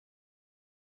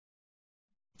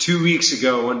2 weeks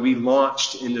ago, when we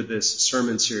launched into this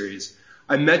sermon series,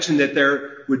 I mentioned that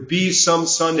there would be some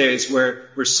Sundays where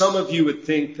some of you would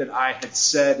think that I had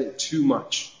said too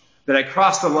much, that I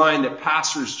crossed a line that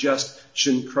pastors just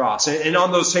shouldn't cross. And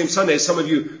on those same Sundays, some of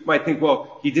you might think,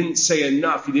 well, he didn't say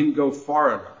enough, he didn't go far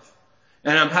enough.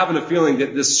 And I'm having a feeling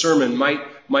that this sermon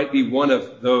might be one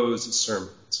of those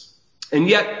sermons. And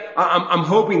yet, I'm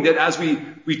hoping that as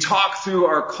we talk through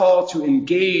our call to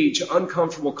engage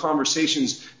uncomfortable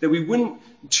conversations, that we wouldn't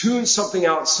tune something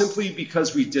out simply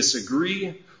because we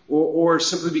disagree or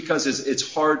simply because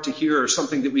it's hard to hear or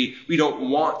something that we don't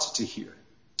want to hear.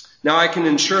 Now, I can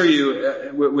assure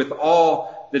you, with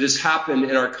all that has happened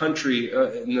in our country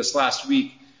in this last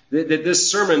week, that this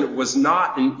sermon was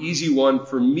not an easy one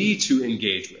for me to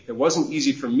engage with. It wasn't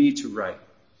easy for me to write.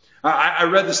 I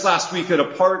read this last week that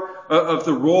a part of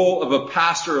the role of a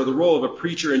pastor or the role of a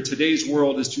preacher in today's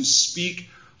world is to speak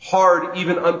hard,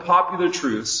 even unpopular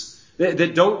truths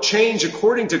that don't change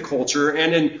according to culture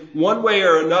and in one way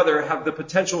or another have the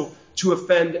potential to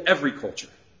offend every culture.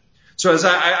 So as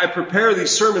I prepare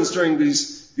these sermons during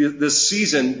this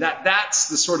season, that's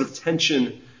the sort of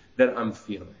tension that I'm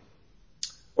feeling.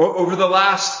 Over the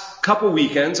last couple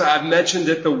weekends, I've mentioned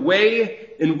that the way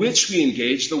in which we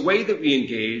engage, the way that we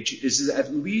engage, is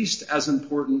at least as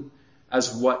important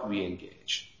as what we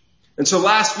engage. And so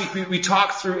last week we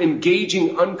talked through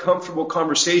engaging uncomfortable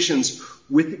conversations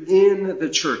within the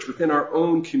church, within our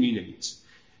own communities.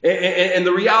 And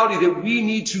the reality that we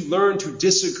need to learn to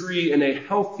disagree in a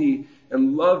healthy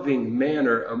and loving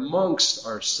manner amongst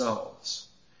ourselves.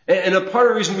 And a part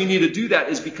of the reason we need to do that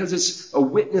is because it's a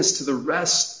witness to the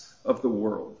rest of the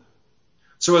world.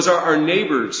 So as our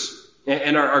neighbors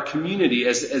and our community,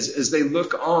 as they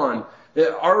look on,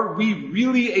 are we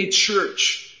really a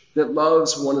church that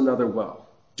loves one another well?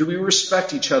 Do we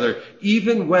respect each other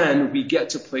even when we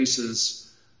get to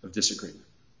places of disagreement?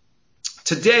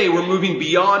 Today, we're moving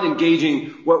beyond engaging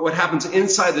what happens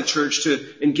inside the church to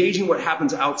engaging what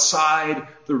happens outside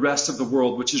the rest of the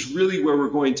world, which is really where we're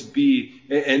going to be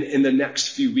in the next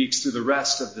few weeks through the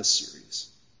rest of this series.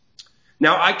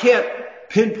 Now, I can't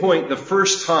pinpoint the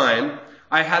first time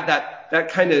I had that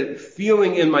kind of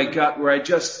feeling in my gut where I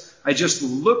just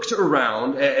looked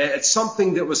around at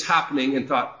something that was happening and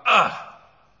thought,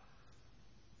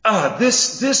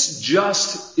 this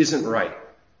just isn't right.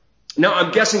 Now,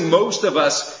 I'm guessing most of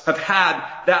us have had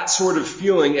that sort of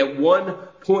feeling at one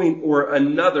point or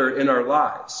another in our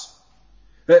lives.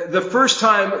 The first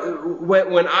time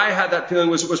when I had that feeling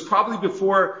was probably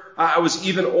before I was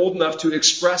even old enough to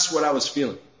express what I was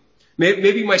feeling.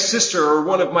 Maybe my sister or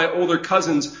one of my older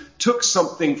cousins took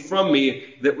something from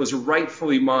me that was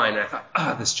rightfully mine. And I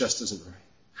thought, this just isn't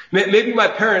right. Maybe my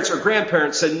parents or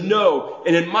grandparents said no,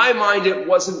 and in my mind it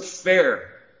wasn't fair.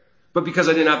 But because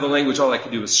I didn't have the language, all I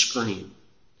could do was scream.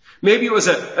 Maybe it was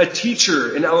a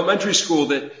teacher in elementary school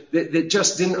that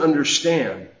just didn't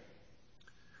understand.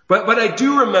 But I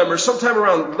do remember sometime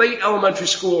around late elementary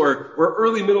school or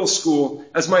early middle school,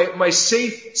 as my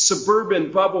safe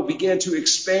suburban bubble began to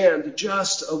expand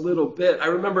just a little bit. I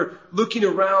remember looking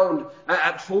around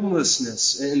at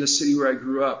homelessness in the city where I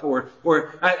grew up, or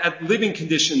at living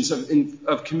conditions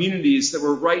of communities that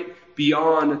were right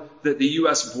beyond the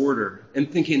U.S. border, and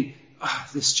thinking,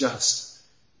 this just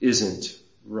isn't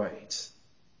right.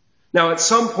 Now, at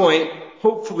some point,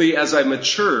 hopefully as I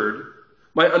matured,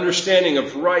 my understanding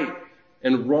of right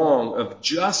and wrong, of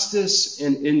justice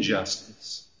and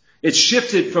injustice, it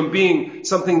shifted from being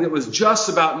something that was just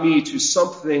about me to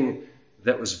something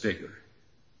that was bigger.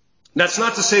 That's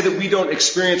not to say that we don't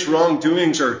experience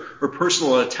wrongdoings or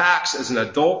personal attacks as an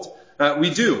adult.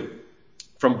 We do.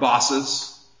 From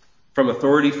bosses, from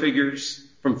authority figures,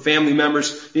 from family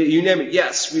members, you name it.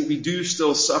 Yes, we do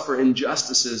still suffer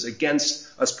injustices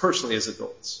against us personally as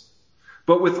adults.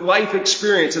 But with life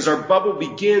experience, as our bubble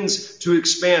begins to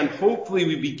expand, hopefully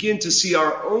we begin to see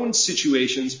our own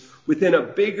situations within a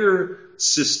bigger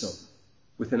system,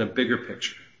 within a bigger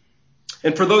picture.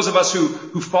 And for those of us who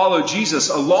follow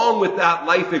Jesus, along with that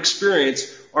life experience,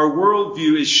 our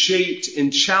worldview is shaped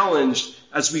and challenged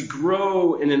as we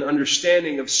grow in an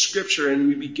understanding of Scripture and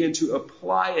we begin to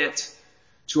apply it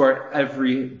to our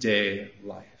everyday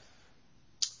life.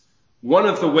 One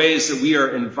of the ways that we are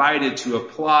invited to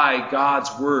apply God's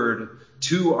Word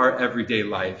to our everyday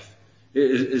life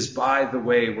is by the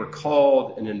way we're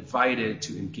called and invited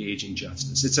to engage in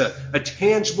justice. It's a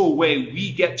tangible way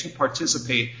we get to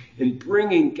participate in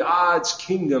bringing God's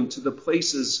kingdom to the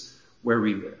places where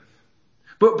we live.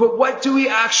 But what do we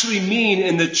actually mean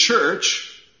in the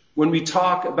church when we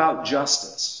talk about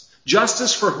justice?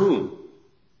 Justice for whom?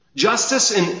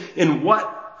 Justice in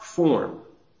what form?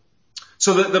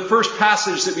 So the first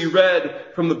passage that we read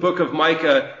from the book of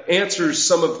Micah answers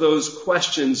some of those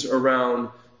questions around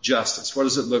justice. What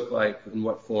does it look like? In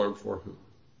what form? For whom?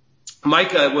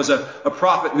 Micah was a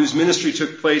prophet whose ministry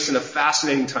took place in a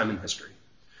fascinating time in history.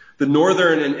 The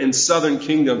northern and southern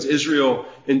kingdoms, Israel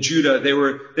and Judah, they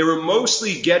were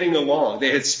mostly getting along. They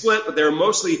had split, but they were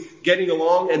mostly getting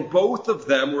along, and both of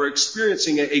them were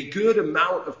experiencing a good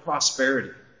amount of prosperity.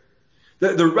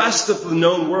 The rest of the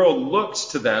known world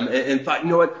looked to them and thought,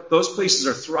 you know what, those places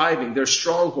are thriving. They're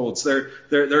strongholds.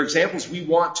 They're examples we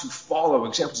want to follow,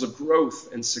 examples of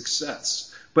growth and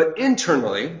success. But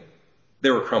internally, they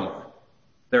were crumbling.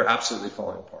 They're absolutely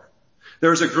falling apart.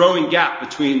 There was a growing gap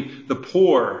between the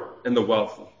poor and the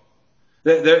wealthy.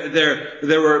 There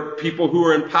were people who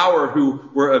were in power who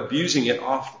were abusing it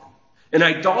often. And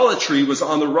idolatry was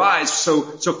on the rise, so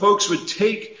folks would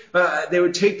take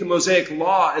the Mosaic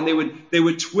law and they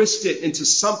would twist it into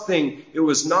something it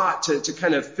was not to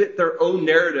kind of fit their own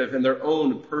narrative and their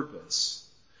own purpose.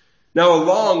 Now,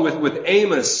 along with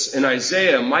Amos and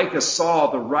Isaiah, Micah saw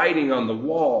the writing on the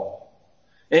wall.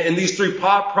 And these three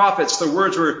prophets, the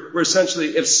words were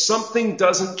essentially, if something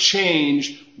doesn't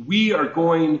change, we are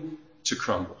going to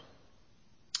crumble.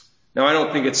 Now, I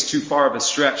don't think it's too far of a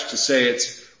stretch to say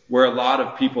it's where a lot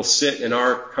of people sit in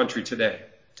our country today.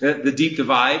 The deep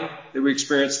divide that we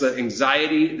experience, the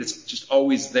anxiety that's just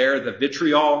always there, the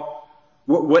vitriol,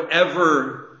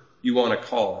 whatever you want to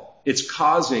call it, it's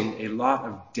causing a lot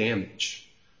of damage,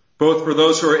 both for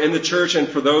those who are in the church and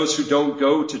for those who don't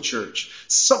go to church.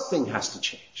 Something has to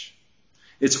change.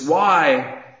 It's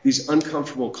why these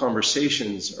uncomfortable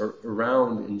conversations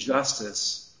around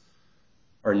injustice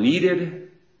are needed.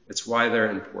 It's why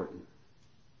they're important.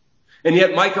 And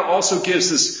yet Micah also gives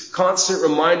this constant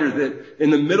reminder that in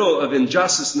the middle of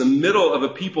injustice, in the middle of a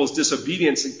people's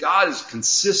disobedience, that God is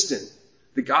consistent,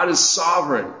 that God is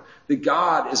sovereign, that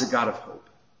God is a God of hope.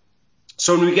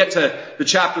 So when we get to the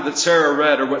chapter that Sarah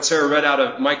read, or what Sarah read out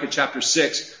of Micah chapter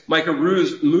 6, Micah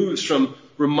moves from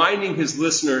reminding his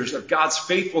listeners of God's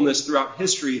faithfulness throughout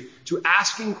history to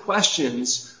asking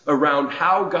questions around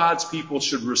how God's people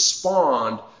should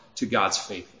respond to God's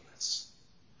faithfulness.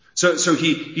 So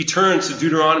he turns to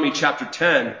Deuteronomy chapter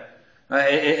 10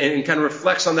 and kind of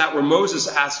reflects on that, where Moses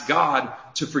asks God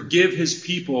to forgive his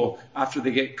people after they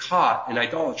get caught in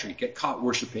idolatry, get caught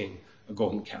worshiping a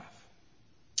golden calf.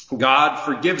 God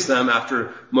forgives them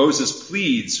after Moses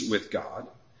pleads with God.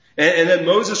 And then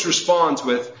Moses responds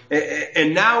with,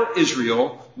 and now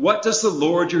Israel, what does the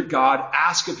Lord your God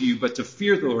ask of you but to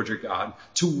fear the Lord your God,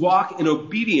 to walk in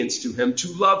obedience to him,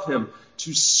 to love him,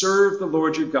 to serve the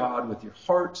Lord your God with your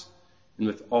heart and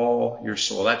with all your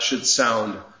soul. That should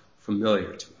sound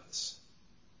familiar to us.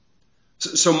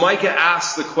 So Micah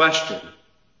asks the question,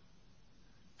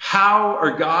 how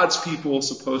are God's people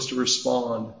supposed to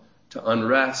respond to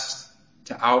unrest,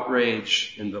 to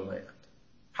outrage in the land?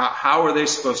 How are they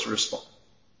supposed to respond?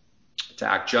 To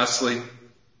act justly,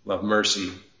 love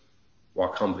mercy,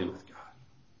 walk humbly with God.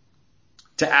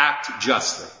 To act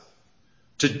justly,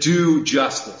 to do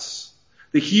justice.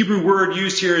 The Hebrew word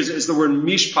used here is the word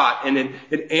mishpat, and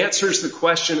it answers the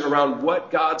question around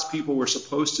what God's people were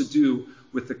supposed to do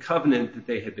with the covenant that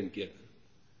they had been given.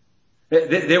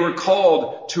 They were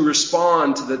called to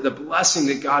respond to the blessing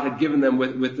that God had given them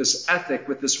with this ethic,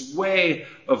 with this way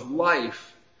of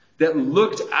life that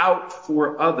looked out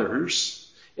for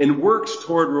others and worked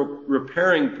toward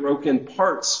repairing broken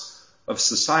parts of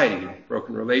society,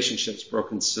 broken relationships,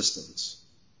 broken systems.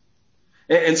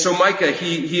 And so Micah,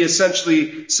 he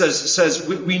essentially says,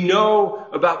 we know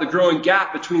about the growing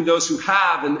gap between those who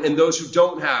have and those who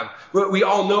don't have. We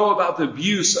all know about the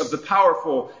abuse of the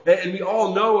powerful, and we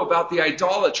all know about the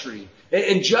idolatry.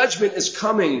 And judgment is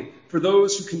coming for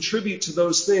those who contribute to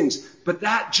those things. But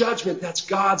that judgment, that's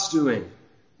God's doing,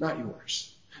 not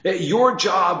yours. Your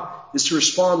job is to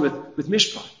respond with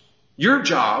mishpat. Your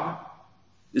job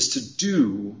is to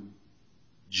do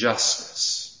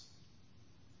justice.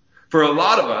 For a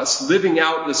lot of us, living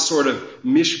out this sort of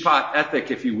mishpat ethic,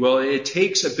 if you will, it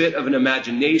takes a bit of an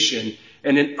imagination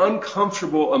and an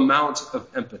uncomfortable amount of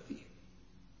empathy.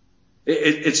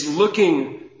 It's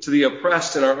looking to the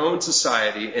oppressed in our own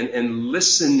society and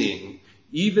listening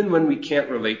even when we can't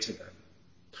relate to them.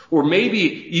 Or maybe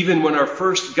even when our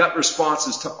first gut response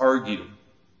is to argue.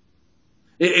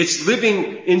 It's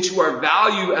living into our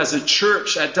value as a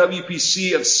church at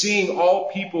WPC of seeing all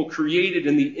people created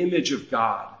in the image of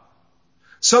God.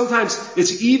 Sometimes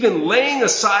it's even laying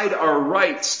aside our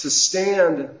rights to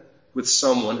stand with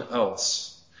someone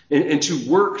else and to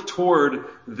work toward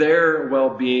their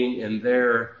well-being and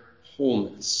their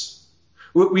wholeness.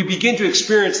 We begin to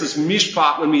experience this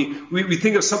mishpat when we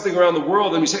think of something around the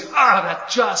world and we say, that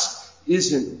just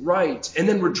isn't right. And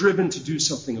then we're driven to do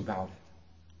something about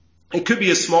it. It could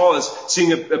be as small as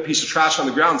seeing a piece of trash on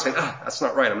the ground and saying, that's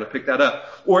not right, I'm going to pick that up.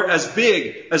 Or as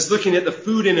big as looking at the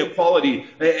food inequality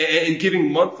and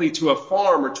giving monthly to a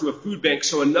farm or to a food bank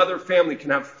so another family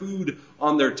can have food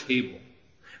on their table.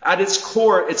 At its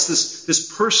core, it's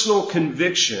this personal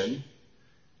conviction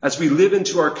as we live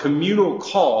into our communal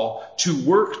call to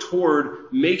work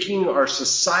toward making our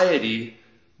society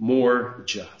more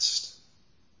just.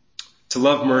 To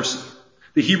love mercy.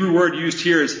 The Hebrew word used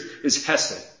here is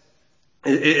hesed.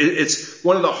 It's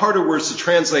one of the harder words to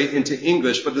translate into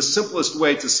English, but the simplest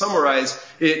way to summarize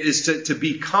it is to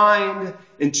be kind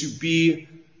and to be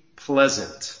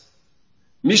pleasant.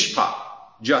 Mishpat,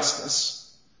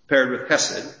 justice, paired with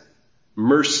hesed,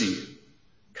 mercy,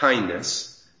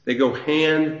 kindness. They go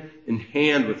hand in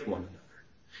hand with one another.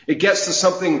 It gets to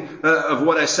something of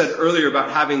what I said earlier about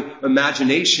having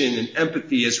imagination and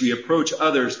empathy as we approach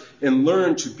others and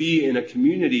learn to be in a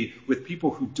community with people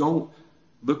who don't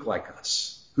look like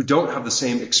us, who don't have the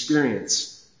same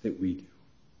experience that we do.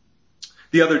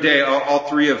 The other day, all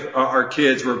three of our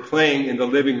kids were playing in the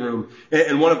living room,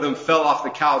 and one of them fell off the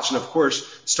couch and, of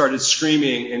course, started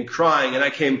screaming and crying. And I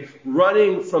came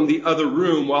running from the other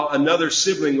room while another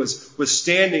sibling was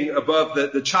standing above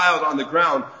the child on the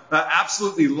ground,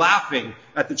 absolutely laughing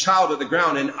at the child on the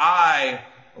ground, and I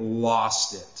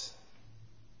lost it.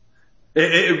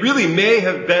 It really may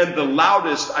have been the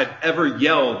loudest I've ever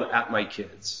yelled at my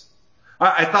kids.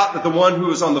 I thought that the one who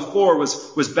was on the floor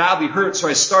was badly hurt, so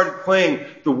I started playing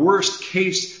the worst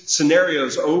case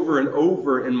scenarios over and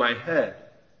over in my head.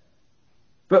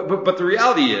 But the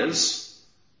reality is,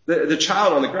 the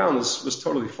child on the ground was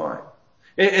totally fine.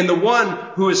 And the one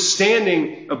who was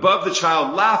standing above the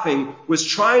child laughing was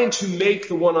trying to make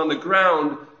the one on the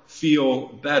ground feel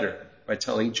better by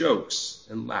telling jokes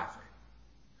and laughing.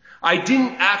 I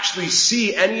didn't actually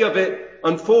see any of it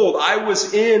unfold. I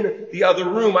was in the other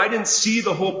room. I didn't see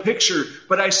the whole picture,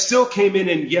 but I still came in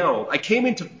and yelled. I came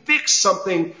in to fix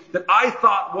something that I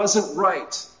thought wasn't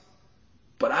right,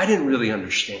 but I didn't really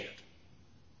understand.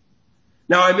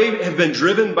 Now, I may have been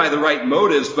driven by the right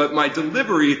motives, but my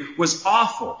delivery was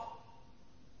awful.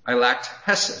 I lacked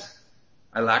hesed.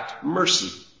 I lacked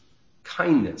mercy,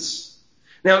 kindness.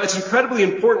 Now, it's incredibly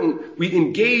important we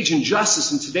engage in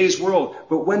justice in today's world,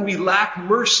 but when we lack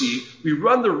mercy, we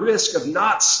run the risk of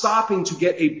not stopping to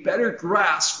get a better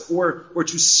grasp or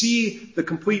to see the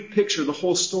complete picture, the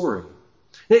whole story.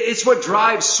 It's what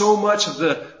drives so much of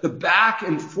the back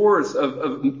and forth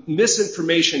of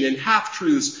misinformation and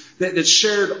half-truths that's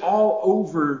shared all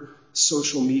over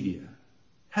social media.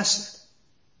 Hesed.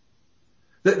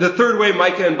 The third way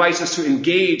Micah invites us to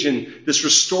engage in this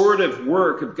restorative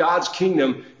work of God's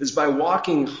kingdom is by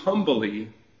walking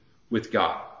humbly with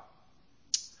God.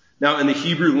 Now, in the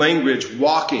Hebrew language,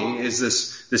 walking is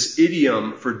this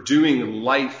idiom for doing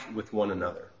life with one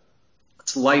another.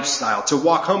 It's lifestyle. To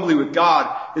walk humbly with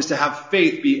God is to have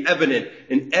faith be evident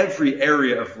in every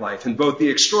area of life, in both the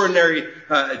extraordinary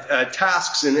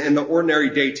tasks and the ordinary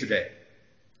day-to-day.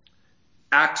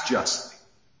 Act justly.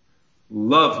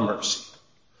 Love mercy.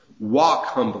 Walk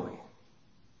humbly.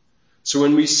 So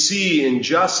when we see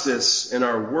injustice in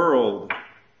our world,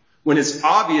 when it's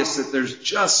obvious that there's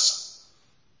just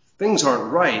things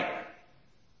aren't right,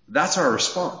 that's our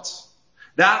response.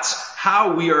 That's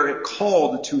how we are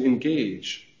called to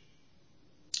engage.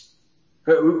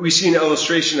 We see an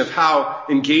illustration of how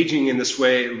engaging in this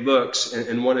way looks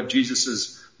in one of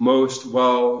Jesus' most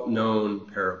well-known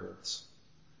parables.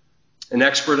 An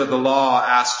expert of the law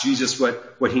asks Jesus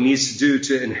what he needs to do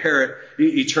to inherit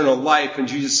eternal life. And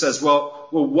Jesus says, well,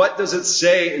 what does it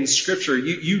say in Scripture?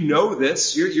 You know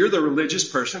this. You're the religious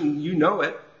person. You know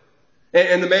it.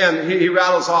 And the man, he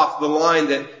rattles off the line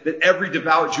that every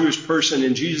devout Jewish person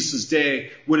in Jesus'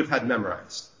 day would have had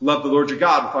memorized. Love the Lord your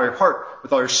God with all your heart,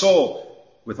 with all your soul,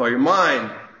 with all your mind.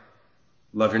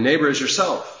 Love your neighbor as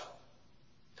yourself.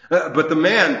 But the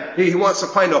man, he wants to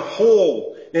find a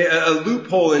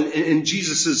loophole in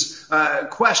Jesus'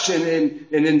 question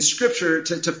and in Scripture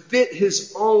to fit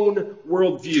his own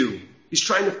worldview. He's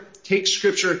trying to take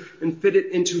Scripture and fit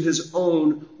it into his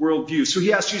own worldview. So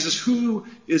he asks Jesus, who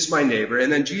is my neighbor?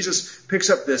 And then Jesus picks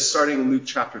up this starting in Luke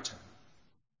chapter 10.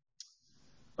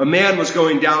 A man was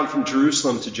going down from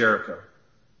Jerusalem to Jericho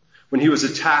when he was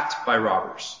attacked by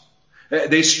robbers.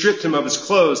 They stripped him of his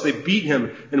clothes, they beat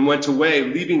him and went away,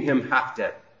 leaving him half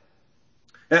dead.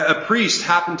 A priest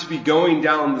happened to be going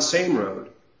down the same road,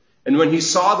 and when he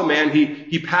saw the man,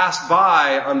 he passed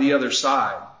by on the other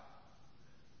side.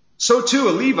 So too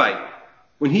a Levite,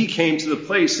 when he came to the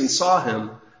place and saw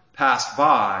him, passed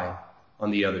by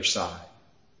on the other side.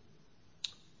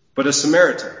 But a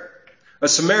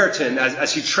Samaritan,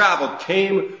 as he traveled,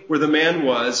 came where the man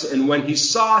was, and when he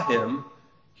saw him,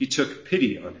 he took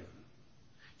pity on him.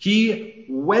 He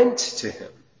went to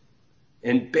him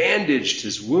and bandaged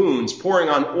his wounds, pouring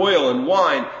on oil and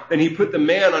wine. Then he put the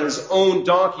man on his own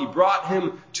donkey, brought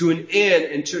him to an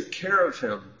inn, and took care of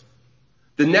him.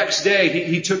 The next day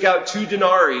he took out 2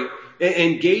 denarii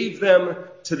and gave them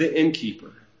to the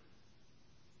innkeeper.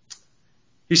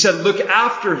 He said, "Look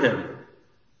after him,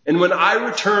 and when I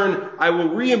return, I will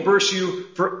reimburse you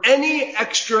for any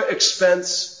extra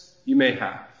expense you may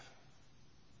have."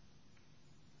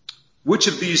 Which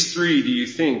of these 3 do you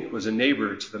think was a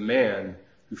neighbor to the man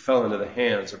who fell into the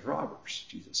hands of robbers?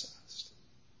 Jesus asked.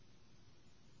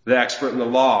 The expert in the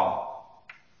law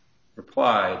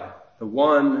replied, "The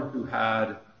one who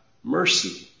had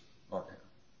mercy on him."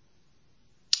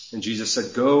 And Jesus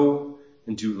said, "Go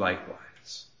and do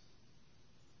likewise."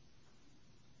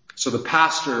 So the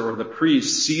pastor or the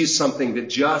priest sees something that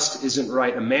just isn't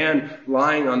right. A man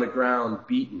lying on the ground,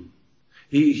 beaten.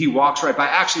 He walks right by.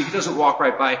 Actually, he doesn't walk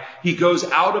right by. He goes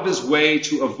out of his way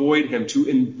to avoid him, to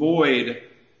avoid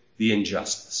the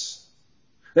injustice.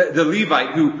 The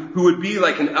Levite, who would be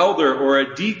like an elder or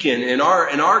a deacon in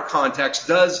our context,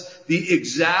 does the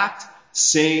exact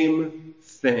same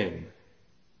thing.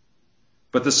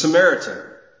 But the Samaritan,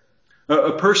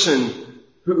 a person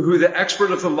who the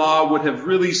expert of the law would have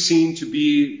really seen to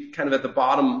be kind of at the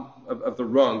bottom of the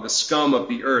rung, the scum of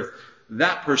the earth,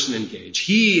 that person engaged.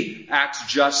 He acts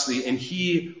justly and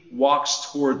he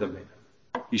walks toward the man.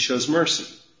 He shows mercy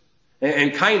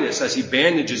and kindness as he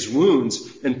bandages wounds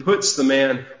and puts the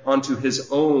man onto his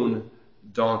own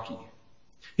donkey.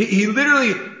 He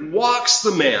literally walks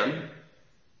the man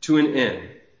to an inn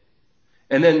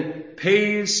and then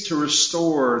pays to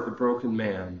restore the broken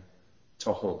man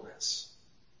to wholeness.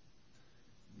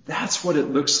 That's what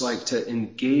it looks like to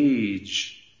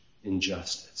engage in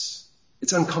justice.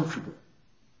 It's uncomfortable.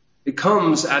 It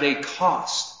comes at a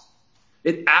cost.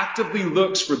 It actively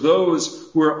looks for those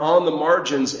who are on the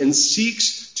margins and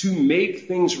seeks to make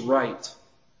things right.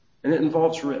 And it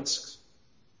involves risks.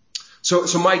 So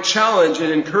my challenge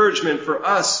and encouragement for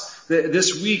us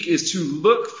this week is to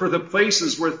look for the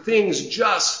places where things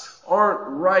just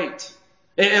aren't right.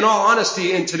 In all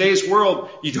honesty, in today's world,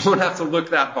 you don't have to look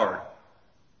that hard.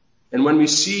 And when we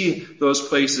see those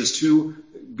places, to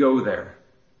go there,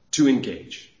 to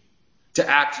engage, to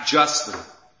act justly,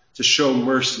 to show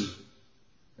mercy,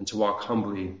 and to walk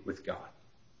humbly with God.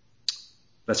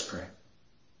 Let's pray.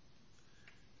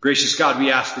 Gracious God,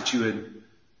 we ask that you would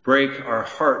break our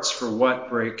hearts for what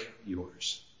break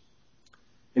yours.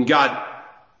 And God,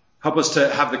 help us to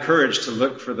have the courage to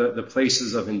look for the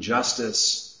places of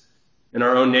injustice in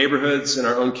our own neighborhoods, in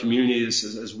our own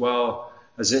communities, as well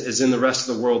as in the rest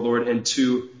of the world, Lord, and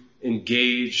to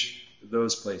engage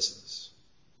those places,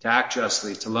 to act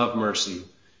justly, to love mercy,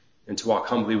 and to walk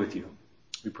humbly with you.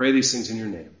 We pray these things in your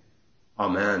name.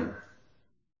 Amen.